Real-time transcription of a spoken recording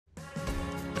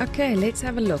Okay, let's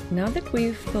have a look. Now that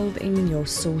we've filled in your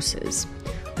sources,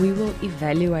 we will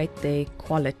evaluate their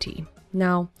quality.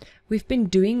 Now, we've been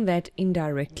doing that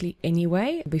indirectly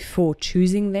anyway before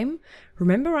choosing them.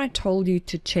 Remember I told you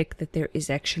to check that there is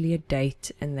actually a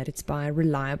date and that it's by a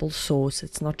reliable source.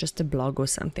 It's not just a blog or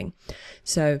something.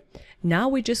 So now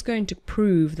we're just going to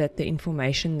prove that the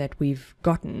information that we've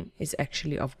gotten is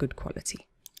actually of good quality.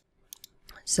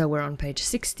 So we're on page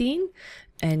 16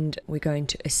 and we're going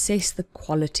to assess the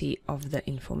quality of the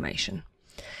information.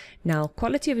 Now,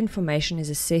 quality of information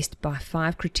is assessed by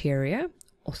 5 criteria: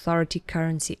 authority,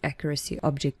 currency, accuracy,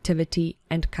 objectivity,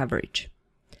 and coverage.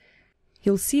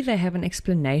 You'll see they have an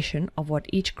explanation of what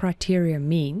each criteria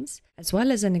means, as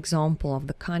well as an example of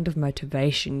the kind of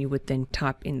motivation you would then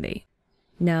type in there.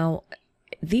 Now,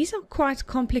 these are quite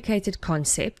complicated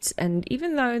concepts, and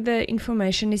even though the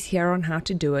information is here on how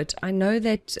to do it, I know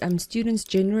that students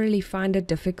generally find it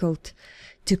difficult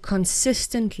to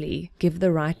consistently give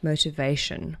the right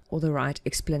motivation or the right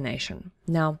explanation.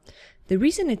 Now, the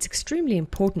reason it's extremely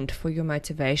important for your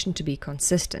motivation to be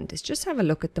consistent is just have a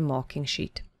look at the marking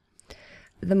sheet.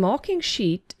 The marking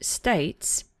sheet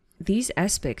states these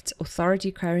aspects,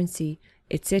 authority, currency,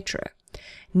 etc.,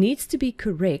 needs to be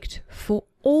correct for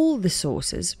all the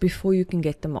sources before you can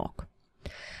get the mark.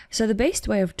 So the best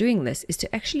way of doing this is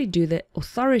to actually do the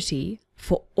authority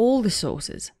for all the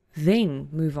sources, then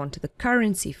move on to the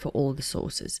currency for all the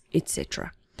sources,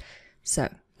 etc.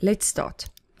 So let's start.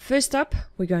 First up,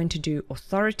 we're going to do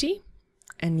authority,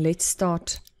 and let's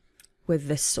start with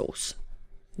this source,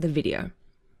 the video.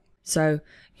 So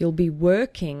you'll be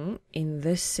working in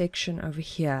this section over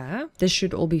here. This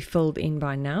should all be filled in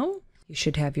by now. You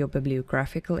should have your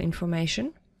bibliographical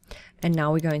information. And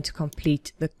now we're going to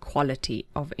complete the quality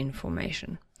of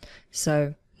information.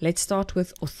 So let's start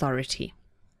with authority.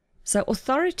 So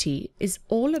authority is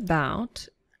all about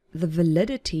the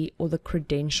validity or the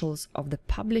credentials of the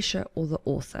publisher or the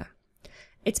author.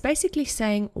 It's basically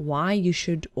saying why you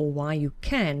should or why you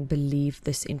can believe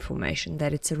this information,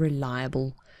 that it's a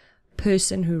reliable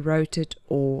person who wrote it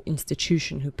or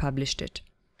institution who published it.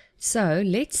 So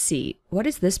let's see, what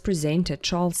is this presenter,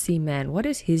 Charles C. Mann? What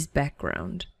is his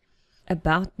background?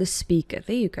 About the speaker,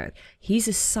 there you go. He's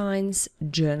a science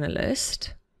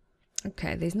journalist.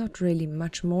 Okay, there's not really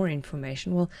much more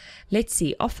information. Well, let's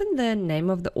see. Often the name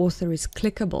of the author is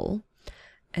clickable,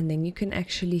 and then you can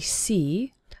actually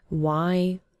see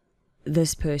why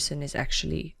this person is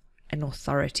actually an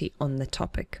authority on the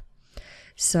topic.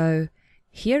 So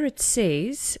here it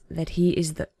says that he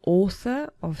is the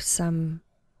author of some,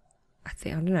 I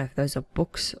don't know if those are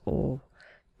books or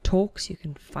talks. You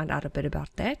can find out a bit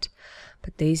about that.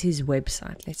 But there's his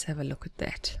website. Let's have a look at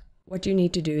that. What you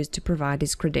need to do is to provide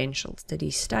his credentials. Did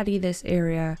he study this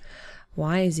area?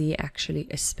 Why is he actually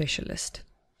a specialist?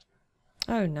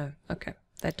 Oh no, okay,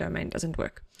 that domain doesn't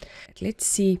work. Let's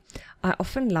see. I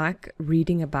often like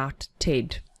reading about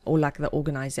TED, or like the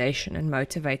organization, and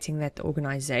motivating that the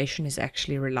organization is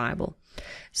actually reliable.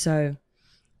 So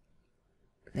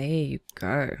there you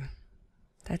go.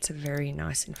 That's a very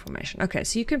nice information. Okay,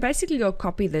 so you can basically go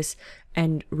copy this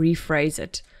and rephrase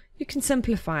it. You can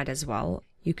simplify it as well.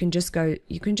 You can just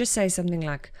say something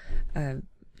like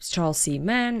Charles C.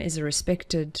 Mann is a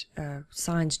respected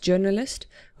science journalist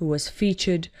who was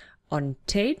featured on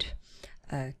TED.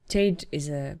 TED is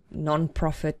a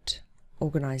non-profit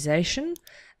organization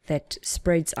that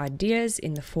spreads ideas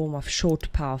in the form of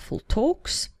short, powerful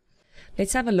talks.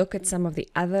 Let's have a look at some of the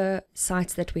other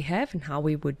sites that we have and how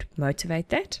we would motivate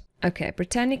that. Okay,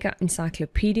 Britannica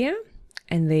Encyclopedia,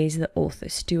 and there's the author,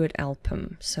 Stuart L.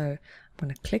 Pym. So I'm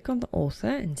going to click on the author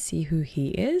and see who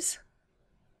he is.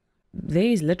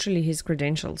 There's literally his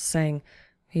credentials saying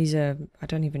he's I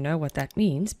don't even know what that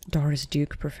means, Doris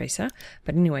Duke professor.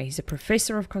 But anyway, he's a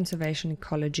professor of conservation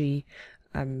ecology.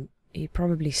 He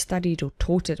probably studied or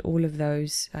taught at all of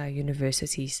those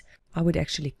universities. I would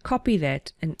actually copy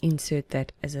that and insert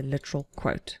that as a literal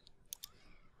quote.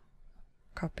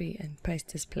 Copy and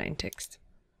paste as plain text.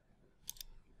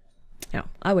 Now,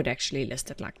 I would actually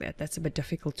list it like that. That's a bit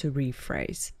difficult to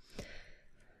rephrase.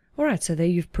 Alright, so there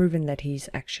you've proven that he's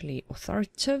actually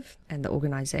authoritative, and the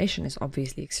organization is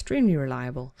obviously extremely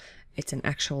reliable. It's an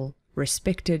actual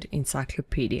respected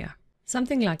encyclopedia.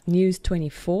 Something like News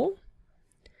 24.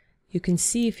 You can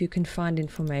see if you can find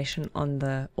information on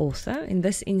the author. In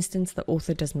this instance, the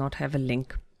author does not have a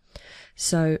link.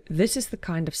 So this is the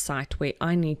kind of site where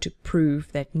I need to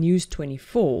prove that News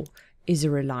 24 is a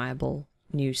reliable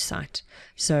news site.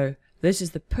 So this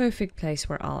is the perfect place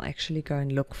where I'll actually go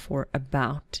and look for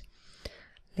about.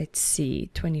 Let's see,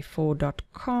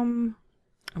 24.com.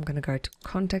 I'm going to go to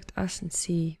contact us and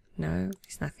see. No,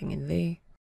 there's nothing in there.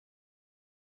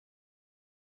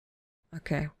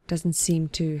 Okay, doesn't seem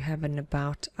to have an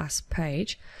About Us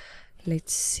page.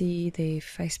 Let's see their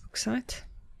Facebook site.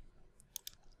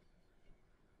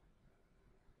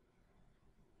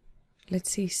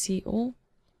 Let's see all.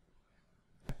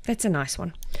 That's a nice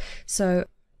one. So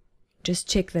just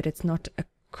check that it's not a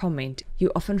comment.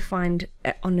 You often find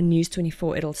on the News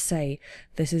 24 it'll say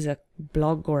this is a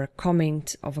blog or a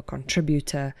comment of a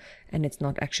contributor, and it's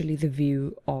not actually the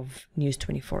view of News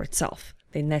 24 itself.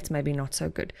 Then that's maybe not so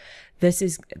good. This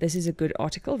is a good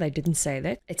article. They didn't say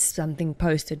that. It's something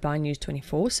posted by News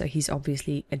 24, so he's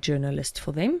obviously a journalist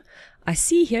for them. I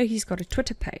see here he's got a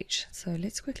Twitter page. So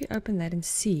let's quickly open that and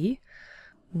see.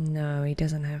 No, he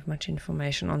doesn't have much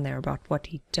information on there about what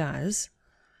he does.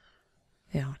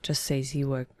 Yeah, it just says he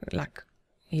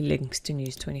links to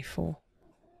News 24.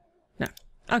 No.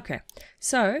 Okay.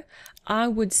 So I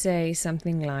would say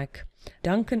something like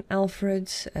Duncan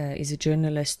Alfred is a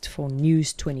journalist for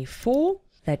News 24.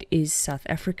 That is South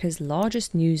Africa's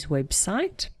largest news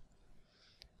website.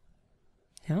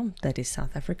 Yeah, that is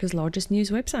South Africa's largest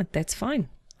news website. That's fine.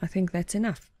 I think that's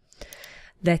enough.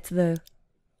 That's the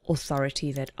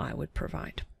authority that I would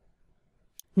provide.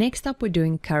 Next up, we're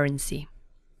doing currency.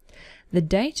 The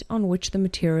date on which the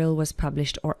material was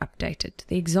published or updated.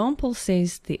 The example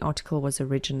says the article was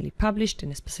originally published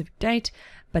in a specific date,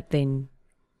 but then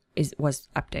was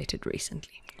updated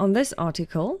recently. On this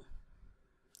article,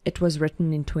 it was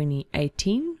written in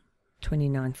 2018,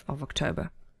 29th of October.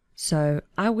 So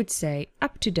I would say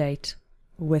up to date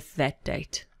with that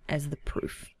date as the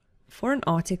proof. For an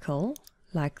article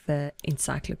like the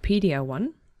encyclopedia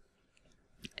one,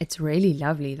 it's really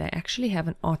lovely. They actually have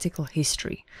an article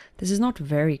history. This is not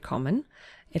very common.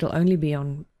 It'll only be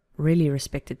on really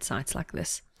respected sites like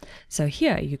this. So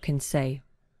here you can say,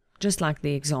 just like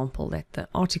the example, that the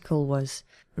article was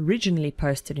originally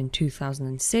posted in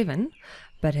 2007,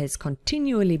 but has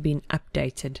continually been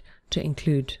updated to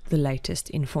include the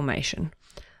latest information,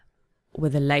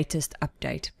 with the latest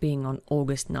update being on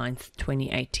August 9th,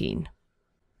 2018.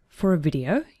 For a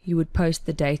video, you would post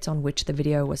the date on which the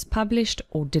video was published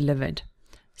or delivered.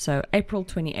 So April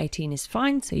 2018 is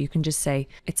fine, so you can just say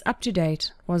it's up to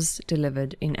date, was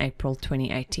delivered in April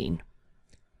 2018.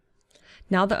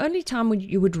 Now, the only time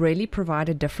you would really provide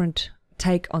a different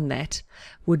take on that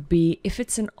would be if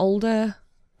it's an older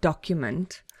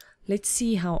document. Let's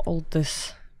see how old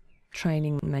this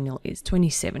training manual is,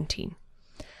 2017.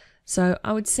 So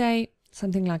I would say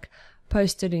something like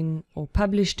posted in or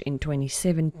published in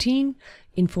 2017,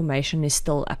 information is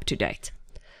still up to date.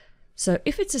 So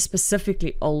if it's a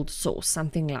specifically old source,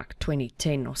 something like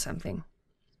 2010 or something,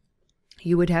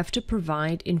 you would have to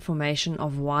provide information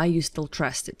of why you still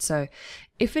trust it. So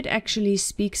if it actually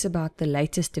speaks about the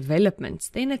latest developments,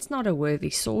 then it's not a worthy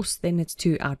source, then it's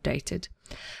too outdated.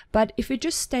 But if it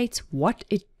just states what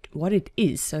it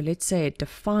is, so let's say it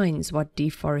defines what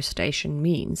deforestation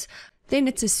means, then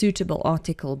it's a suitable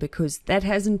article because that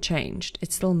hasn't changed.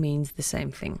 It still means the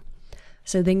same thing.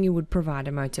 So then you would provide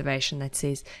a motivation that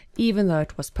says, even though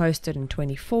it was posted in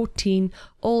 2014,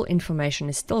 all information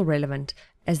is still relevant,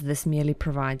 as this merely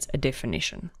provides a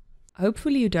definition.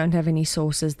 Hopefully you don't have any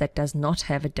sources that does not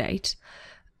have a date.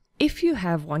 If you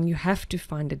have one, you have to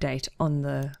find a date on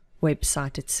the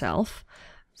website itself.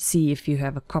 See if you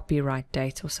have a copyright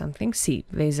date or something. See,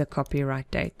 there's a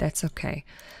copyright date. That's okay.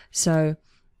 So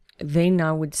then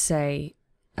I would say,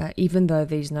 even though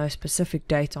there's no specific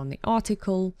date on the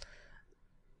article,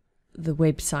 the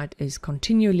website is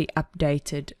continually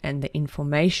updated and the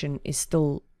information is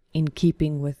still in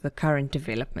keeping with the current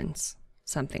developments,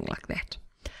 something like that.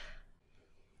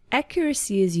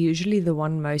 Accuracy is usually the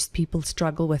one most people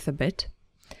struggle with a bit.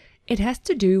 It has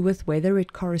to do with whether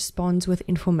it corresponds with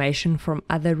information from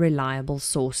other reliable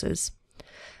sources.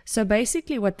 So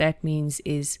basically what that means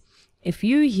is, if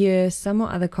you hear some or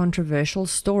other controversial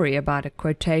story about a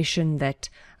quotation that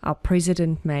our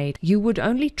president made, you would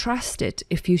only trust it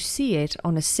if you see it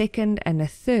on a second and a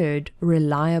third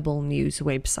reliable news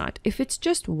website. If it's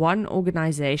just one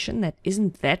organization that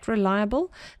isn't that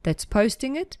reliable that's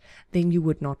posting it, then you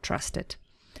would not trust it.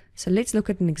 So let's look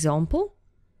at an example.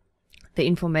 The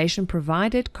information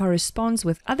provided corresponds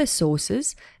with other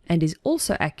sources and is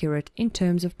also accurate in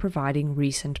terms of providing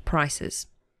recent prices.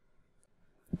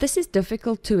 This is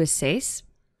difficult to assess,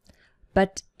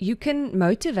 but you can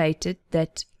motivate it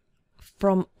that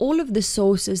from all of the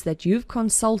sources that you've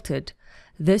consulted,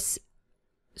 this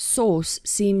source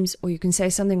seems, or you can say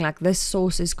something like, this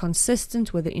source is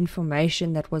consistent with the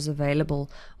information that was available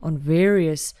on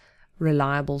various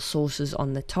reliable sources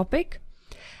on the topic.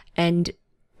 And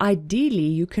ideally,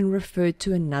 you can refer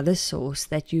to another source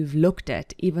that you've looked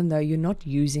at, even though you're not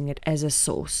using it as a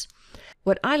source.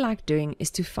 what I like doing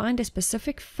is to find a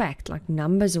specific fact, like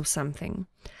numbers or something,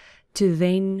 to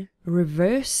then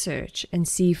reverse search and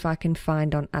see if I can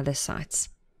find on other sites.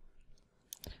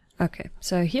 Okay,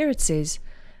 so here it says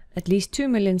at least 2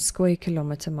 million square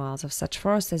kilometer miles of such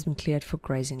forest has been cleared for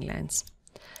grazing lands.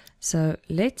 So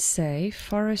let's say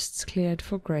forests cleared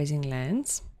for grazing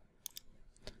lands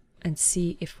and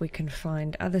see if we can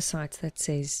find other sites that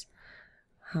says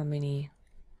how many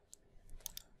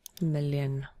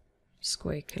million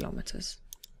square kilometers.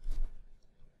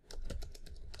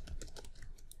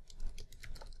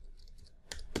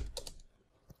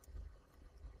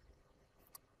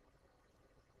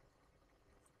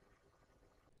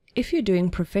 If you're doing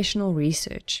professional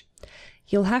research,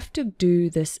 you'll have to do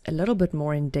this a little bit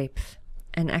more in depth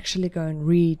and actually go and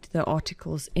read the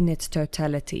articles in its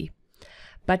totality.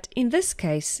 But in this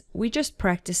case, we're just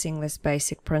practicing this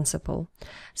basic principle.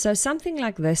 So something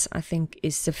like this, I think,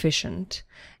 is sufficient.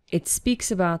 It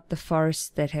speaks about the forests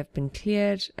that have been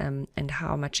cleared and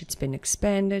how much it's been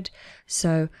expanded.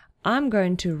 So I'm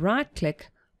going to right-click,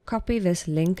 copy this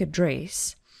link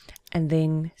address, and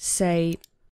then say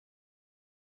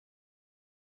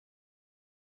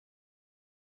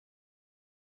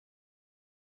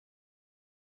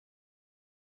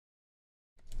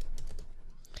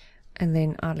and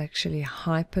then I'll actually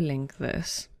hyperlink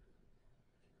this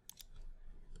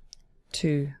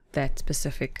to that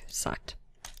specific site.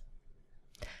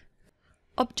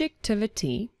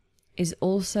 Objectivity is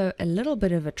also a little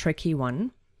bit of a tricky one.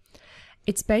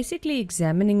 It's basically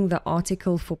examining the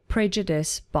article for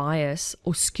prejudice, bias,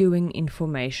 or skewing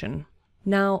information.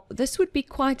 Now, this would be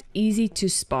quite easy to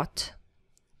spot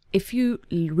if you're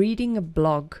reading a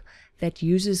blog that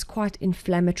uses quite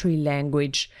inflammatory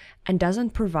language and doesn't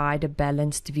provide a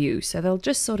balanced view. So they'll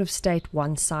just sort of state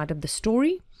one side of the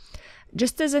story.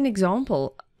 Just as an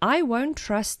example, I won't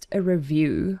trust a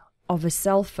review of a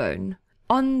cell phone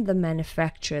on the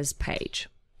manufacturer's page.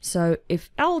 So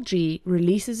if LG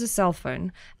releases a cell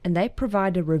phone and they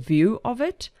provide a review of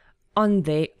it on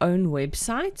their own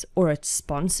website, or it's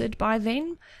sponsored by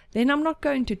them, then I'm not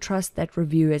going to trust that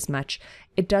review as much.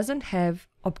 It doesn't have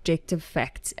objective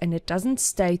facts and it doesn't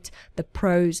state the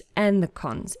pros and the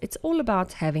cons. It's all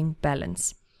about having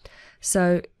balance.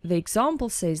 So the example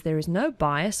says there is no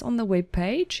bias on the web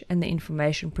page and the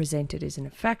information presented is in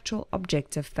a factual,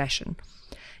 objective fashion.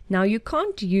 Now, you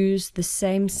can't use the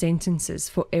same sentences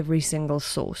for every single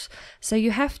source, so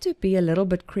you have to be a little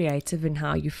bit creative in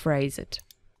how you phrase it.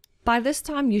 By this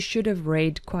time, you should have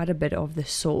read quite a bit of the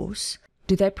source.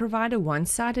 Do they provide a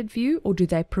one-sided view, or do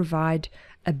they provide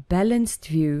a balanced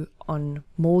view on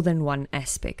more than one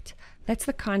aspect? That's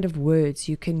the kind of words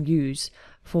you can use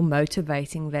for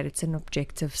motivating that it's an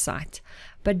objective site.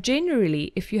 But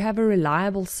generally, if you have a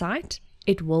reliable site,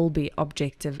 it will be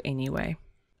objective anyway.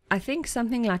 I think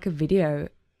something like a video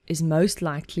is most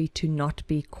likely to not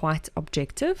be quite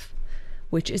objective,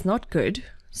 which is not good.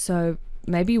 So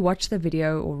maybe watch the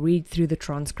video or read through the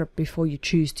transcript before you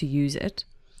choose to use it.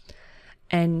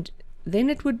 And then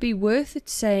it would be worth it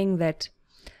saying that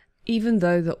even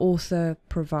though the author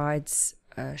provides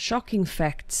shocking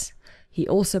facts, he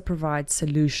also provides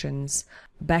solutions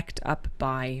backed up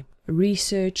by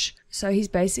research. So he's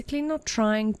basically not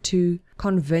trying to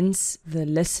convince the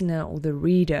listener or the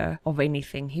reader of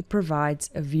anything. He provides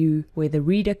a view where the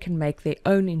reader can make their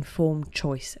own informed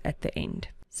choice at the end.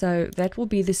 So that will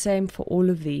be the same for all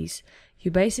of these.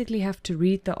 You basically have to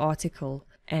read the article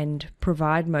and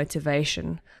provide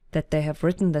motivation that they have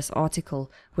written this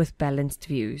article with balanced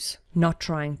views, not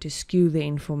trying to skew the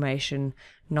information,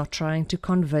 not trying to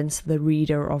convince the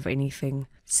reader of anything,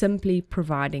 simply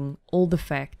providing all the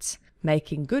facts,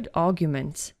 making good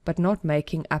arguments, but not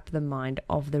making up the mind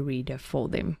of the reader for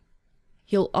them.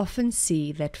 You'll often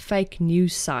see that fake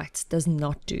news sites does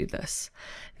not do this.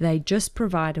 They just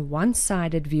provide a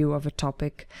one-sided view of a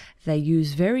topic. They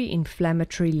use very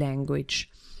inflammatory language,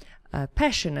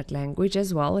 passionate language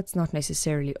as well. It's not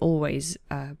necessarily always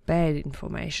bad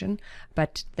information,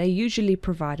 but they usually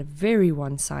provide a very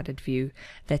one-sided view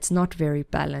that's not very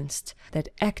balanced, that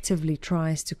actively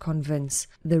tries to convince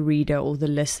the reader or the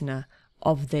listener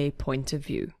of their point of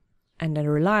view. And a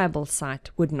reliable site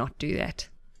would not do that.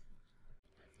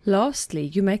 Lastly,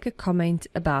 you make a comment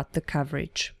about the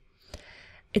coverage.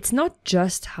 It's not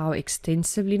just how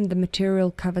extensively the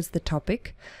material covers the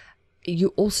topic. You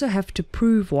also have to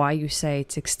prove why you say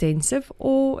it's extensive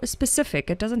or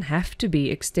specific. It doesn't have to be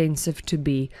extensive to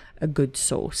be a good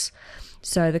source.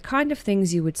 So the kind of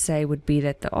things you would say would be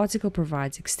that the article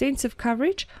provides extensive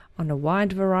coverage on a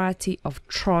wide variety of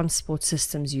transport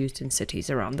systems used in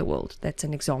cities around the world. That's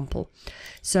an example.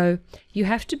 So you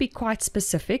have to be quite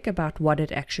specific about what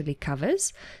it actually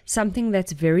covers. Something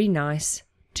that's very nice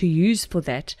to use for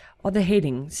that are the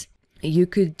headings. You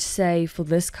could say for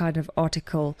this kind of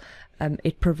article,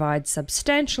 it provides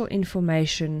substantial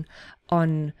information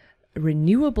on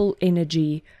renewable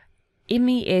energy,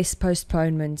 MES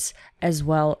postponements, as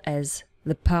well as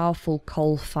the powerful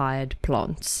coal-fired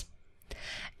plants.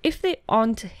 If there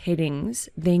aren't headings,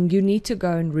 then you need to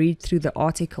go and read through the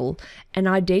article and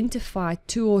identify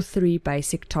 2 or 3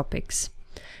 basic topics.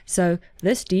 So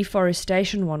this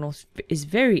deforestation one is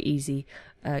very easy.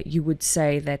 You would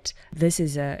say that this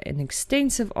is an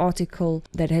extensive article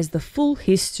that has the full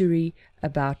history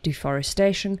about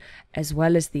deforestation as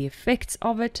well as the effects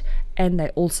of it, and they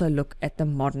also look at the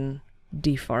modern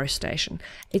deforestation.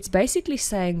 It's basically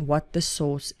saying what the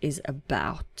source is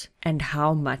about and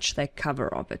how much they cover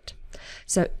of it.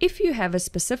 So if you have a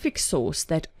specific source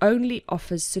that only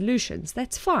offers solutions,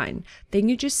 that's fine. Then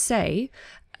you just say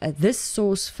this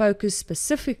source focuses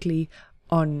specifically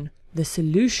on the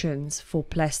solutions for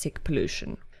plastic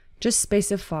pollution. Just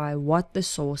specify what the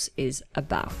source is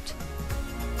about.